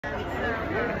Sabe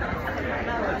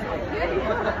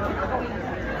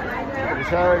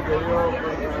que yo,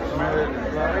 la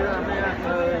vida mía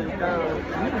está dedicada a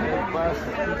que pase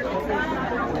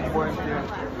un buen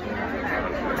tiempo.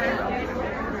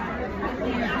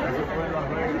 Eso fue las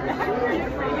reglas.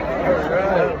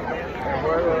 El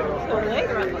juego de los...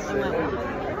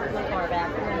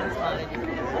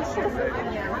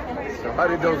 So how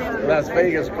did those Las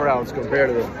Vegas crowds compare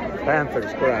to the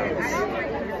Panthers crowds?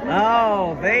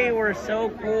 Oh, they were so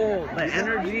cool. The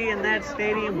energy in that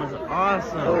stadium was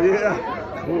awesome. Oh yeah.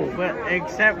 Cool. But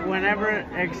except whenever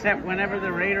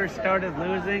the Raiders started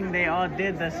losing, they all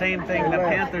did the same thing the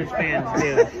Panthers fans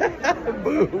do.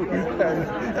 Boo.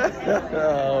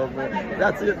 Oh man,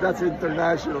 that's it. That's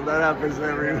international. That happens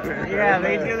everywhere. Yeah,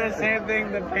 they do the same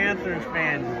thing the Panthers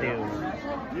fans do.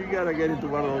 You gotta get into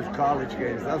one of those college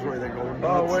games. That's where they go nuts.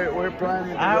 Oh, we're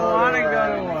planning to I want to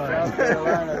go to one. South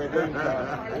Carolina.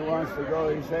 He wants to go.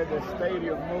 He said the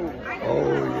stadium moved.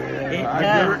 Oh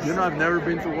yeah. I've never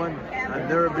been to one. I've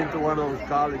never been to one of those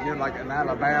college, like an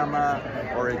Alabama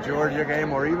or a Georgia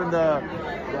game, or even the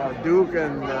Duke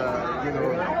and even.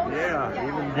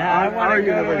 Yeah, I want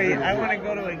to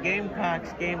go to a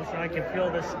Gamecocks game so I can feel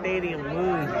the stadium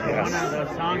move. Yes. One of those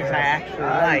songs I actually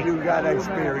like. You gotta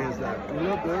experience that. You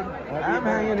look good. I'm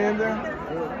hanging in there.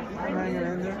 I'm hanging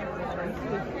in there.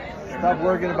 Stopped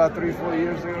working about 3-4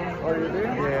 years ago. Oh, you did?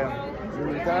 Yeah. You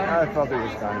retired? I felt it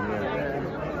was time. Yeah.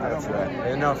 That's right.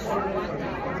 Enough.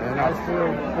 And I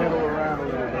still fiddle around a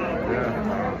little bit. Yeah.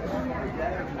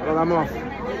 Well, I'm off.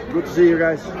 Good to see you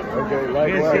guys. Okay,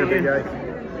 likewise, big guy.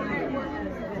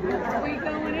 Are we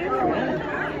going in?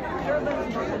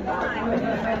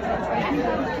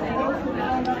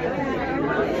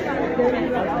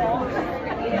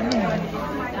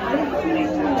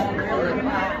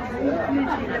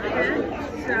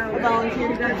 So, volunteer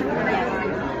to go to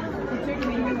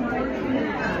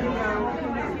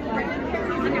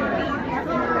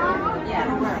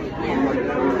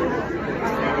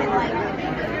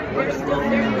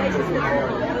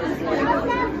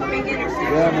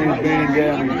Gammy's being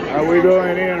Gammy. Are we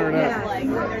going in or not?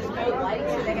 there's no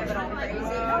lights, so they have it all crazy.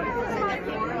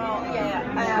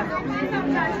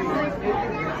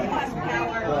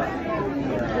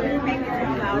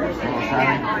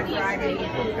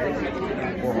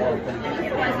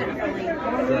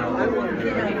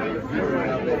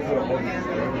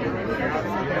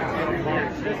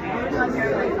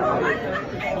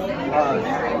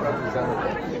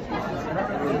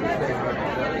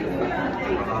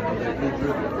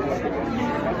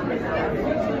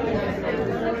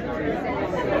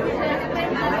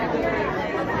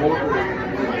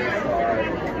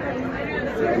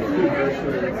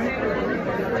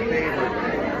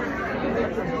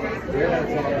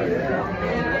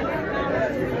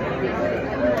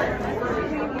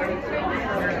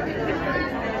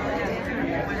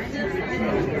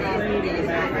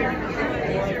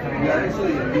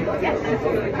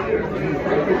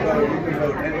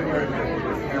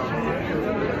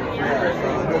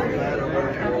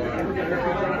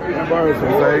 Borrow some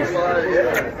thanks. I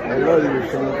love you,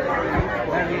 son.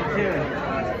 Love you too.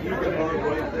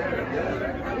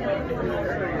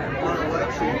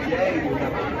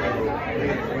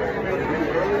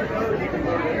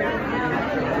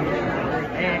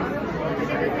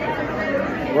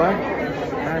 What?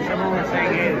 Someone was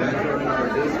saying hey.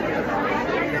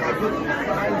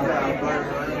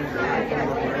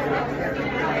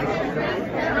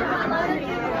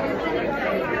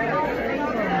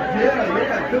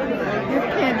 You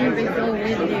can't even go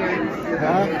in here.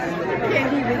 Huh? You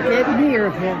can't even get near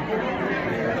him.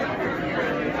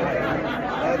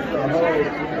 That's the whole.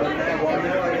 Well,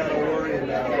 now I gotta worry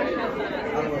about. I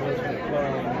don't know what's the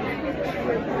plan.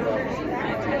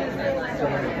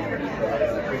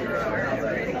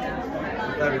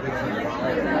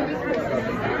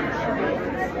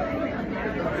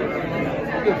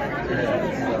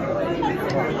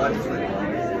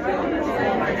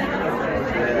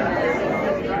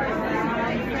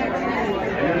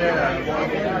 Yeah,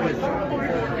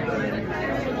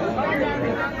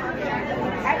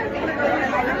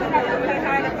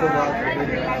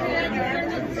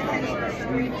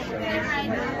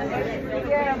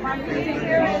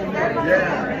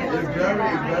 it's very,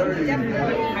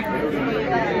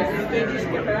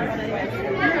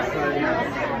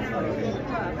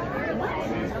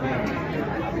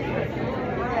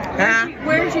 Huh?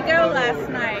 Where'd you go last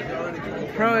night?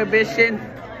 Prohibition.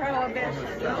 Prohibition.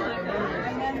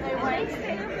 And then they went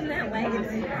that way?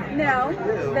 No.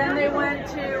 Then they went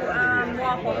to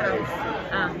Waffle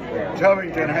House.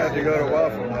 Covington had to go to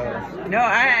Waffle House. No,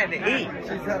 I had to eat.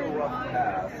 She's had a rough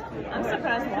past. I'm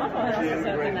surprised Waffle House is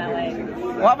open that way.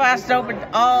 Waffle House is open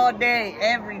all day,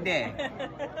 every day.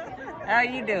 How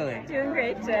you doing? Doing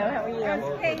great, Joe. How are you? I'm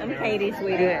Katie,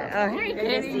 sweetie. Good. Oh, hey,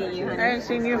 Good to see you, I honey. haven't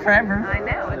seen you forever. I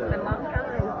know. It's been a long time.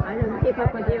 I didn't keep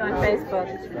up with you on Facebook.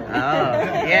 Oh,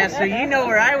 yeah, so you know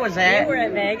where I was at. You were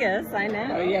at Vegas, I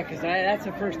know. Oh yeah, because that's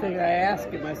the first thing I asked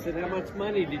him. I said, "How much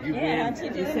money did you Yeah, win?" how'd you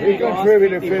do? He said He he lost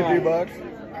contributed 50 $50.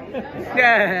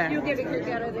 Yeah. You giving your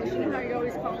ghetto this year? How you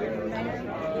always calling him mayor?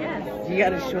 Yes. You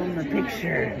gotta show him the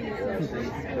picture. Yes.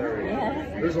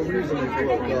 There's a reason they do it.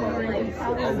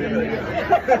 I'll leave it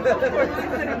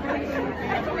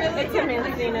It's a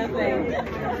Mancino thing.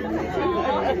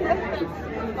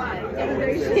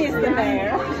 She's the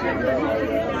mayor.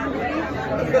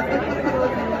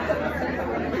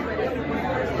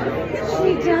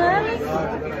 She does? Oh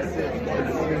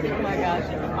my gosh.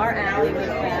 Our Allie was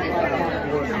bad like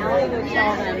that. Allie would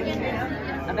tell them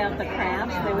about the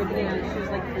crafts. They would, she was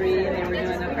like 3 and they were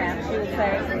doing the crafts. She would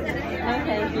say, "No,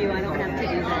 thank you, I don't have to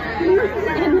do that."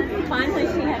 And finally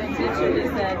she had a teacher who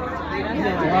said, "You don't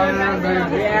have to do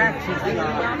that." Yeah, she's Like, you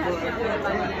not. don't have to do it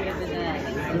by the end of the day.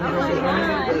 Oh my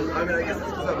God.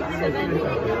 So then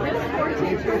those poor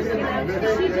teachers,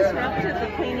 she disrupted the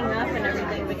cleaning up and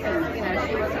everything because,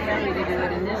 she wasn't ready to do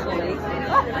it initially.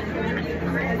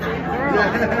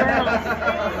 Girls.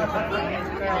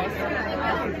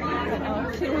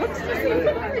 Oh, she looks the same.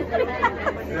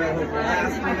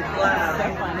 That's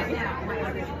so funny. I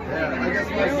guess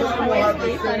my There will son will have always the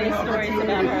be funny same stories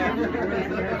about her.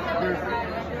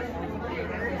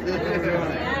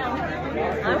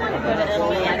 I want to go to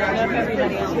Italy. I don't know if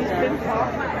everybody else does. I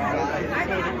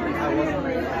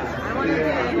want to do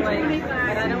Italy,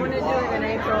 but I don't want to do it in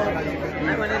April. I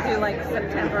want to do like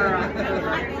September or October.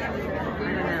 I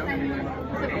don't know.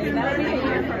 That'll be a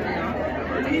year from now.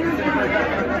 It's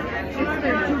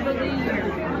their jubilee year.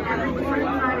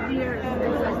 45 years.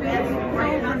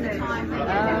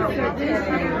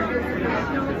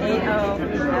 Oh,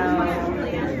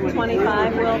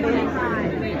 25 will be.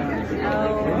 Oh,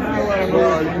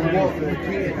 Well, you won't. You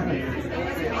can't.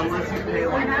 Unless you pay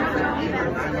like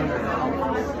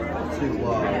to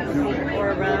or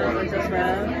road, or just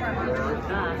road.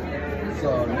 Ah,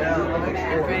 So now,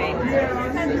 right.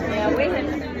 Yeah, we had.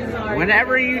 Sorry.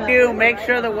 Whenever you do, make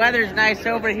sure the weather's nice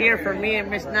over here for me and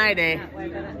Miss Niday.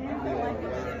 Right, but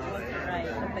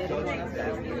they don't want us to.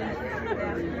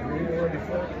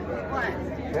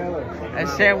 I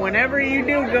said, whenever you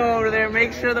do go over there,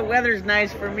 make sure the weather's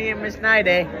nice for me and Miss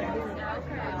Niday.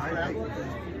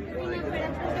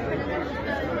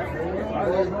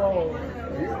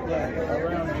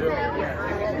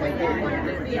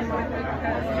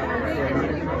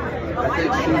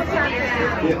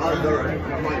 the other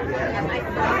might be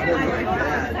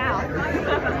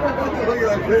look at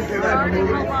that picture of that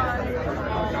movie.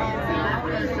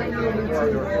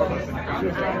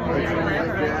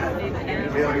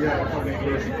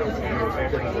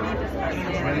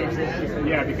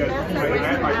 Yeah, because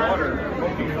my daughter.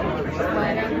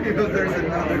 There's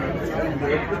another.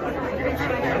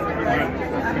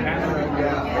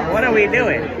 What are we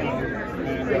doing?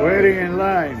 Waiting in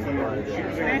line.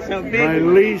 That's so My big.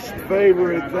 least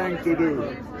favorite thing to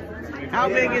do. How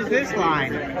big is this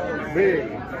line? Big.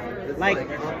 Like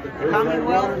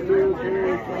Commonwealth? 1, 2,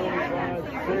 3, 4, 5,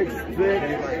 6,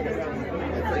 6.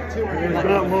 It's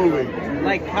not moving.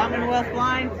 Like Commonwealth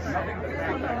lines?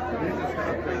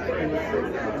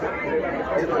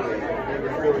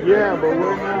 Yeah, but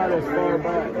we're not as far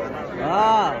back.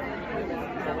 Oh.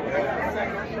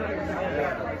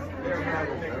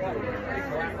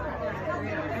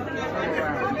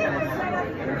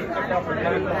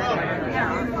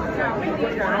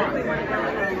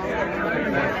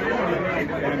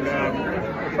 And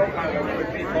co-pilot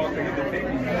with people to get the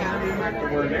tickets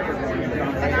where they were going in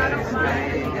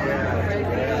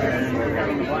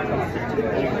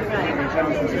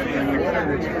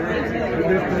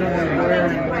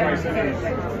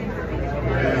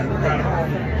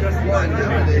just one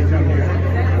nowadays.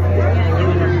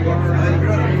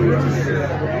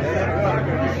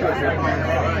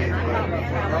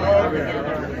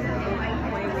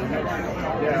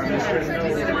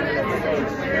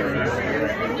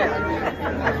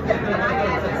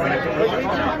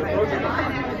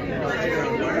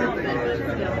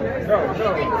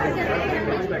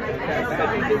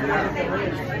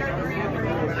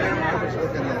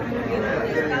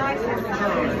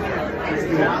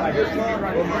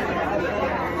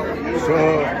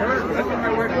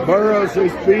 So, Burroughs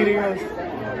is beating us.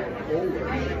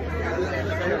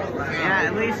 Yeah,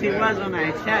 at least he was when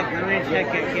I checked. Let me check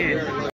again.